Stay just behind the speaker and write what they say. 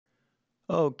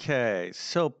Okay,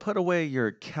 so put away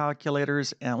your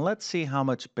calculators and let's see how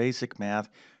much basic math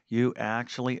you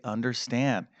actually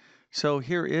understand. So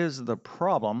here is the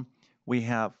problem. We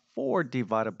have 4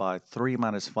 divided by 3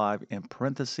 minus 5 in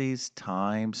parentheses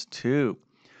times 2.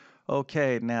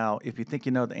 Okay, now if you think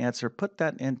you know the answer, put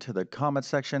that into the comment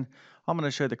section. I'm going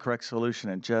to show you the correct solution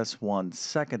in just 1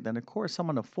 second. Then, of course, I'm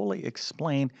going to fully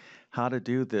explain how to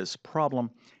do this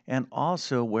problem and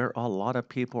also where a lot of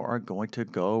people are going to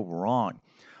go wrong.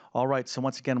 All right, so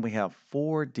once again, we have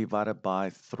 4 divided by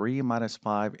 3 minus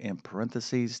 5 in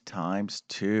parentheses times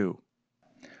 2.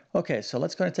 Okay, so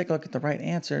let's go and take a look at the right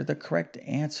answer. The correct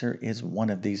answer is one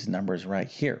of these numbers right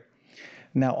here.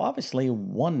 Now, obviously,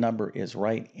 one number is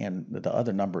right and the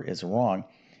other number is wrong,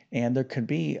 and there could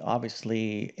be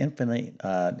obviously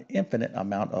infinite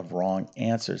amount of wrong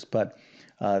answers, but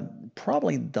uh,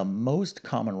 probably the most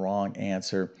common wrong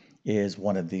answer is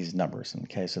one of these numbers.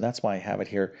 Okay, so that's why I have it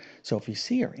here. So if you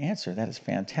see your answer, that is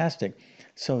fantastic.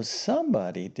 So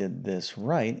somebody did this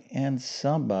right and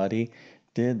somebody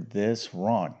did this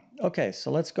wrong. Okay, so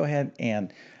let's go ahead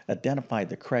and identify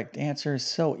the correct answer.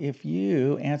 So if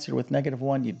you answered with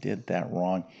 -1, you did that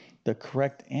wrong. The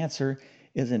correct answer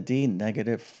is indeed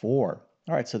 -4.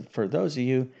 All right, so for those of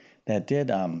you that did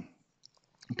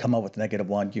come up with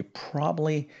 -1, you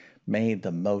probably made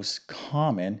the most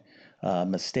common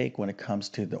mistake when it comes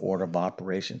to the order of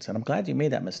operations. And I'm glad you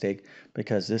made that mistake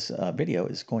because this video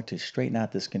is going to straighten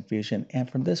out this confusion. And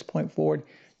from this point forward,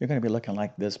 you're going to be looking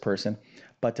like this person.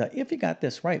 But if you got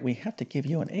this right, we have to give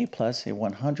you an A plus, a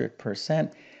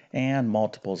 100%, and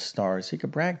multiple stars. You can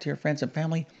brag to your friends and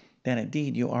family that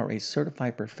indeed you are a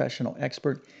certified professional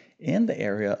expert in the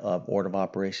area of order of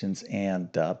operations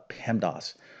and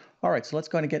PEMDAS. All right, so let's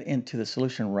go ahead and get into the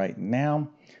solution right now.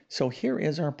 So here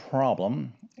is our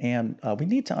problem, and we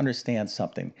need to understand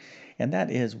something, and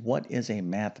that is what is a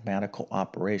mathematical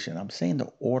operation. I'm saying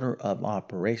the order of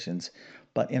operations,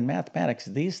 but in mathematics,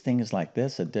 these things like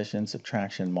this, addition,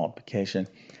 subtraction, multiplication,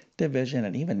 division,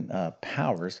 and even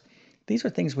powers, these are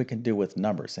things we can do with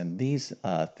numbers, and these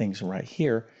things right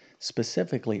here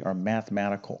specifically are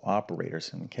mathematical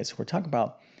operators. Okay, so we're talking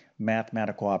about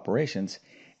mathematical operations,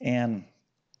 and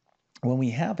when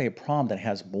we have a problem that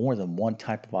has more than one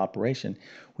type of operation,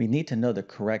 we need to know the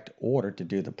correct order to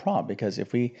do the problem. Because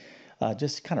if we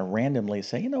just kind of randomly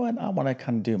say, you know what, I want to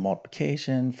kind of do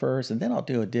multiplication first, and then I'll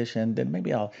do addition, then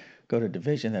maybe I'll go to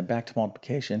division, then back to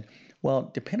multiplication. Well,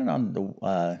 depending on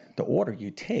the order you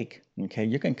take, okay,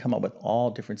 you can come up with all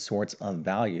different sorts of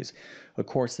values. Of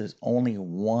course, there's only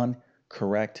one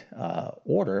correct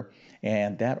order,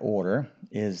 and that order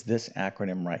is this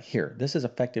acronym right here. This is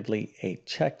effectively a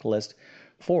checklist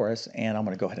for us, and I'm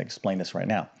going to go ahead and explain this right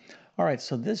now. All right,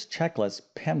 so this checklist,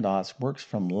 PEMDAS, works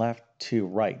from left to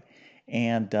right,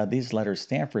 and these letters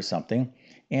stand for something.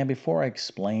 And before I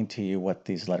explain to you what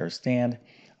these letters stand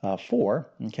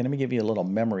for, okay, let me give you a little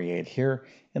memory aid here,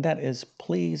 and that is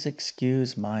please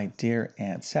excuse my dear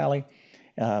Aunt Sally.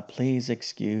 Please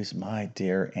excuse my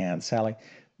dear Aunt Sally.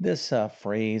 This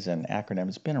phrase and acronym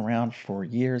has been around for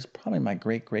years. Probably my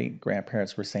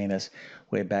great-great-grandparents were saying this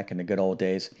way back in the good old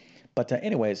days. But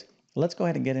anyways, let's go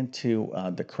ahead and get into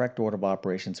the correct order of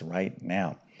operations right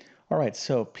now. All right,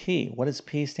 so P, what does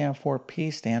P stand for?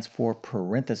 P stands for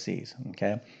parentheses,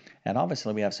 okay? And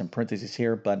obviously we have some parentheses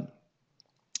here, but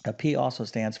P also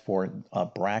stands for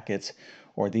brackets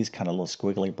or these kind of little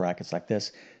squiggly brackets like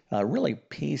this. Really,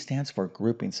 P stands for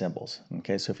grouping symbols.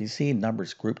 Okay, so if you see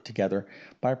numbers grouped together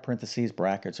by parentheses,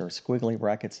 brackets, or squiggly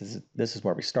brackets, this is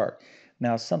where we start.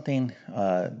 Now, something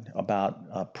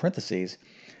about parentheses,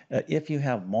 if you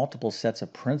have multiple sets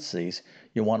of parentheses,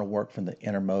 you want to work from the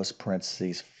innermost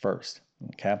parentheses first.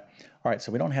 Okay, all right,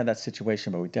 so we don't have that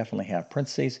situation, but we definitely have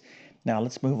parentheses. Now,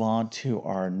 let's move on to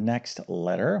our next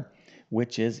letter,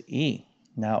 which is E.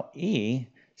 Now, E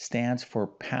stands for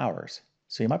powers.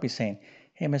 So you might be saying,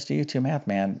 hey, Mr. YouTube Math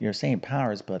Man, you're saying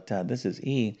powers, but this is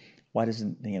E. Why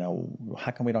doesn't,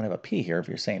 how come we don't have a P here if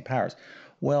you're saying powers?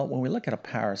 Well, when we look at a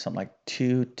power, something like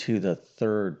 2 to the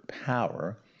third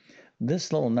power,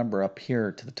 this little number up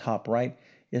here to the top right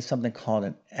is something called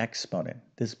an exponent.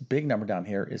 This big number down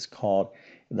here is called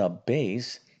the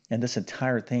base, and this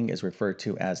entire thing is referred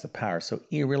to as the power. So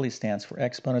E really stands for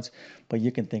exponents, but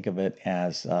you can think of it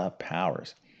as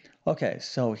powers. Okay,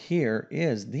 so here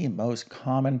is the most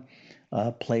common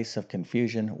place of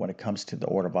confusion when it comes to the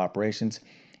order of operations,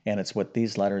 and it's with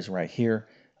these letters right here,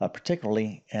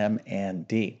 particularly M and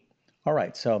D. All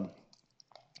right, so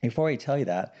before I tell you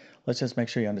that, let's just make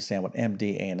sure you understand what M,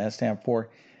 D, A, and S stand for.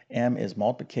 M is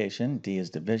multiplication, D is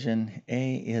division,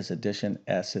 A is addition,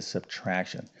 S is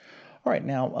subtraction. All right,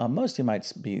 now most of you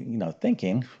might be,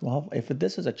 thinking, well, if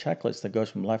this is a checklist that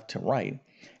goes from left to right,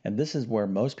 and this is where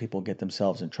most people get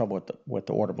themselves in trouble with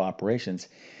the order of operations,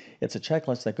 it's a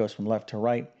checklist that goes from left to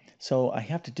right. So I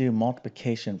have to do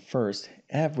multiplication first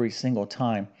every single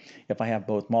time. If I have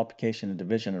both multiplication and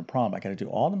division in a problem, I got to do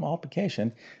all the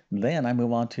multiplication, then I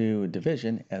move on to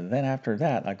division, and then after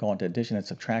that, I go on to addition and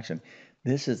subtraction.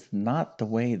 This is not the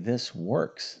way this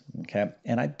works, okay?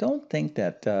 And I don't think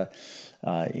that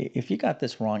if you got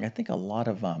this wrong, I think a lot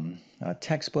of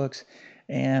textbooks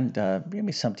and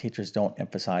maybe some teachers don't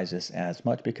emphasize this as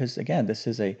much because, again, this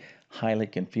is a highly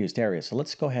confused area. So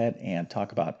let's go ahead and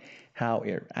talk about how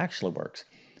it actually works.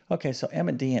 Okay, so M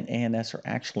and D and A and S are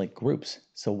actually groups.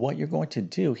 So what you're going to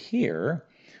do here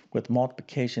with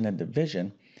multiplication and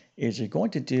division is you're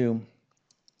going to do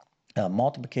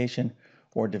multiplication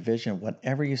or division,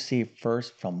 whatever you see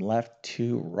first from left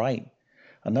to right.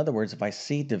 In other words, if I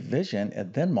see division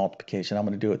and then multiplication, I'm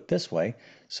going to do it this way.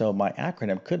 So my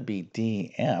acronym could be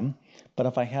DM, but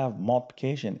if I have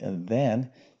multiplication and then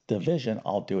division,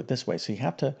 I'll do it this way. So you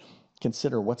have to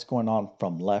consider what's going on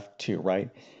from left to right,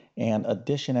 and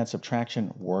addition and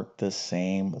subtraction work the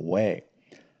same way.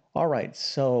 All right,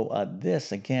 so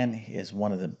this again is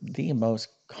one of the most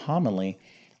commonly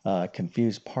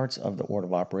confused parts of the order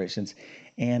of operations.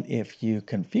 And if you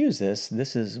confuse this,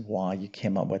 this is why you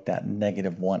came up with that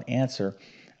 -1 answer.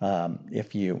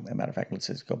 If you, as a matter of fact, let's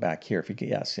just go back here. If you get,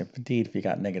 yes, if indeed, if you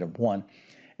got -1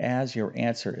 as your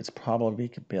answer, it's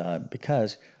probably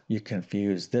because you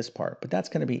confused this part. But that's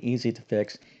going to be easy to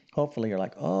fix. Hopefully, you're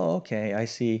like, oh, okay, I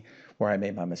see where I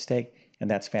made my mistake. And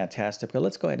that's fantastic. But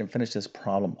let's go ahead and finish this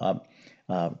problem up.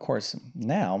 Of course,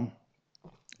 now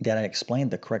that I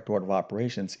explained the correct order of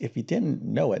operations, if you didn't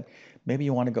know it, maybe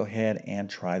you want to go ahead and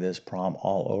try this problem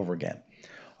all over again.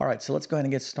 All right, so let's go ahead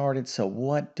and get started. So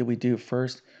what do we do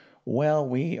first? Well,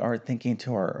 we are thinking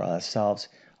to ourselves,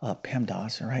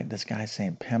 PEMDAS, all right? This guy's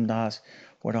saying PEMDAS.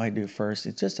 What do I do first?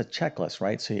 It's just a checklist,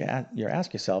 right? So you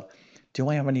ask yourself, do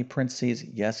I have any parentheses?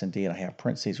 Yes, indeed, I have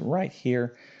parentheses right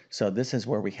here. So this is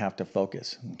where we have to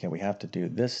focus. Okay, we have to do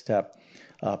this step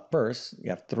first. You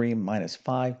have 3 minus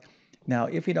 5. Now,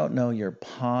 if you don't know your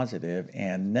positive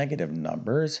and negative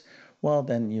numbers, well,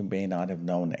 then you may not have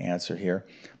known the answer here.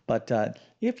 But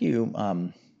if you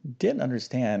didn't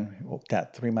understand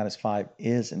that 3 minus 5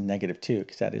 is -2,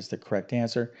 because that is the correct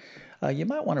answer, you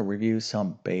might want to review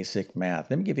some basic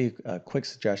math. Let me give you a quick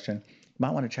suggestion. You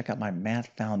might want to check out my Math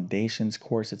Foundations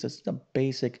course. It's just a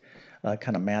basic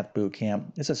kind of math boot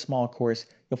camp. It's a small course.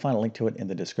 You'll find a link to it in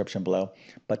the description below.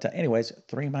 But anyways,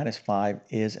 3 minus 5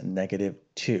 is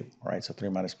 -2. All right, so 3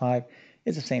 minus 5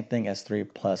 is the same thing as 3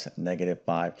 plus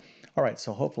 -5. All right,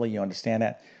 so hopefully you understand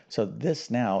that. So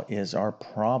this now is our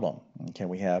problem. Okay,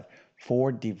 we have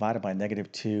 4 divided by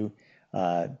 -2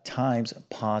 times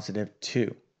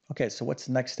 +2. Okay, so what's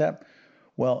the next step?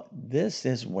 Well, this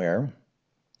is where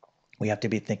we have to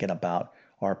be thinking about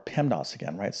our PEMDAS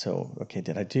again, right? So, okay,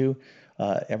 did I do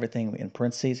everything in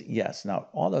parentheses? Yes. Now,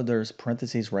 although there's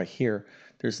parentheses right here,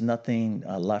 there's nothing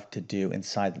left to do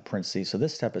inside the parentheses. So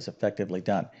this step is effectively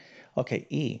done. Okay,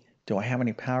 E, do I have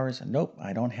any powers? Nope,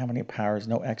 I don't have any powers,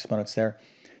 no exponents there.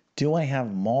 Do I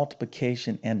have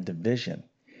multiplication and division?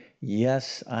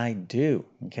 Yes, I do.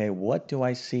 Okay, what do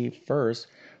I see first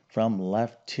from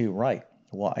left to right?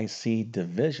 Well, I see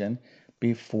division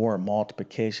before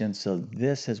multiplication, so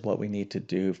this is what we need to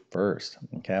do first.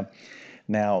 Okay,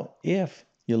 now if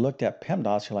you looked at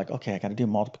PEMDAS, you're like, okay, I got to do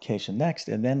multiplication next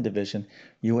and then division.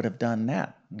 You would have done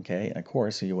that. Okay, and of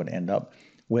course, you would end up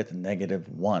with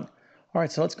 -1. All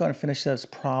right, so let's go ahead and finish this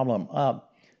problem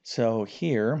up. So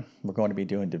here we're going to be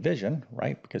doing division,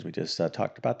 right? Because we just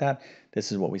talked about that.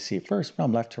 This is what we see first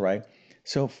from left to right.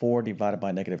 So 4 divided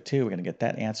by -2, we're going to get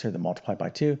that answer, then multiply by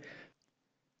 2.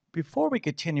 Before we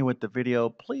continue with the video,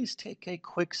 please take a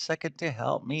quick second to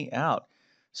help me out.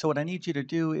 So what I need you to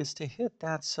do is to hit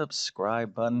that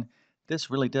subscribe button. This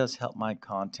really does help my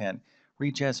content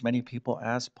reach as many people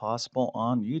as possible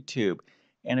on YouTube.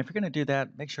 And if you're going to do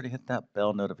that, make sure to hit that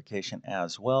bell notification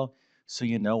as well so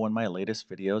you know when my latest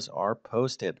videos are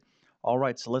posted. All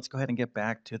right, so let's go ahead and get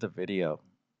back to the video.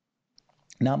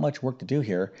 Not much work to do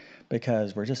here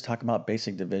because we're just talking about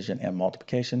basic division and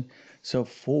multiplication. So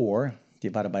 4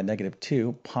 divided by -2,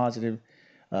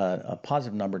 a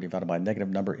positive number divided by a negative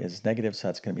number is negative, so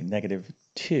that's going to be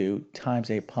 -2 times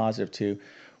a +2,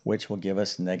 which will give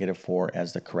us -4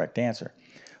 as the correct answer.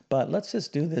 But let's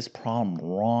just do this problem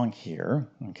wrong here.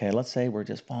 Okay, let's say we're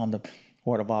just following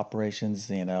order of operations,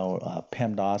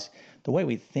 PEMDAS, the way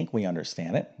we think we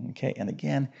understand it. Okay, and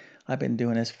again, I've been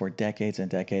doing this for decades and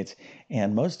decades,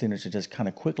 and most students are just kind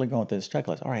of quickly going through this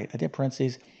checklist. All right, I did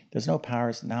parentheses, there's no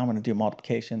powers, now I'm going to do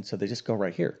multiplication, so they just go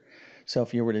right here. So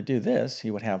if you were to do this,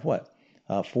 you would have what?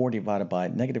 4 divided by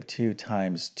negative 2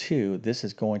 times 2. This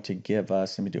is going to give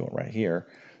us, let me do it right here,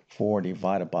 4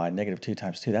 divided by negative 2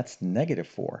 times 2, that's negative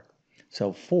 4.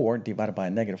 So 4 divided by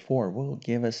negative 4 will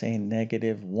give us a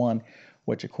negative 1,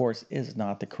 which of course is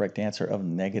not the correct answer of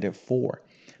negative 4.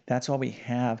 That's why we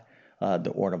have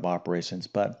the order of operations.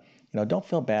 But don't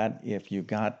feel bad if you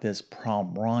got this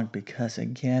problem wrong, because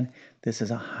again, this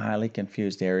is a highly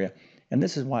confused area. And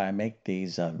this is why I make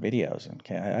these videos.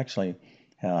 Okay, I actually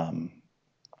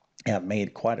have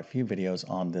made quite a few videos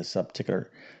on this particular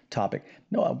topic.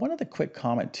 No, one other quick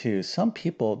comment too. Some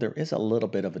people, there is a little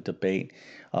bit of a debate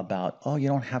about, oh, you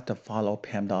don't have to follow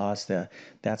PEMDAS.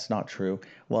 That's not true.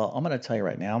 Well, I'm going to tell you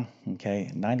right now,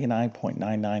 okay,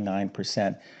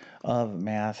 99.999% of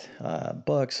math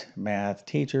books, math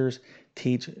teachers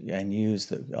teach and use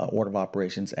the order of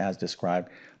operations as described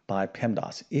by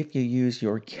PEMDAS. If you use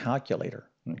your calculator,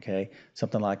 okay,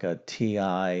 something like a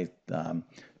TI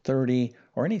 30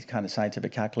 or any kind of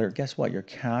scientific calculator, guess what? Your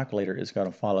calculator is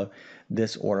going to follow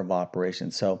this order of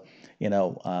operations. So,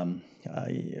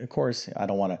 of course, I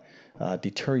don't want to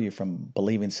deter you from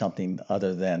believing something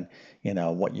other than,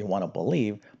 what you want to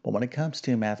believe. But when it comes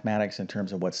to mathematics in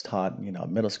terms of what's taught,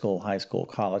 middle school, high school,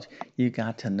 college, you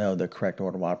got to know the correct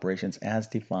order of operations as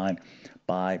defined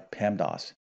by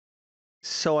PEMDAS.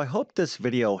 So I hope this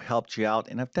video helped you out,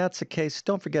 and if that's the case,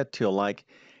 don't forget to like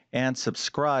and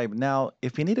subscribe. Now,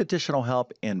 if you need additional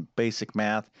help in basic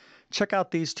math, check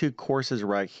out these two courses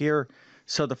right here.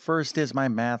 So the first is my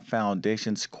Math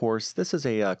Foundations course. This is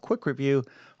a quick review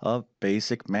of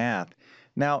basic math.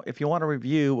 Now, if you want to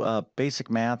review basic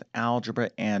math, algebra,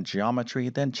 and geometry,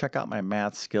 then check out my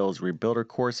Math Skills Rebuilder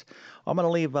course. I'm going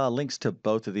to leave links to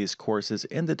both of these courses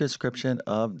in the description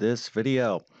of this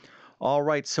video. All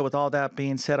right, so with all that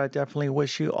being said, I definitely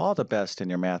wish you all the best in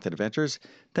your math adventures.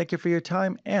 Thank you for your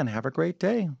time and have a great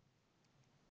day.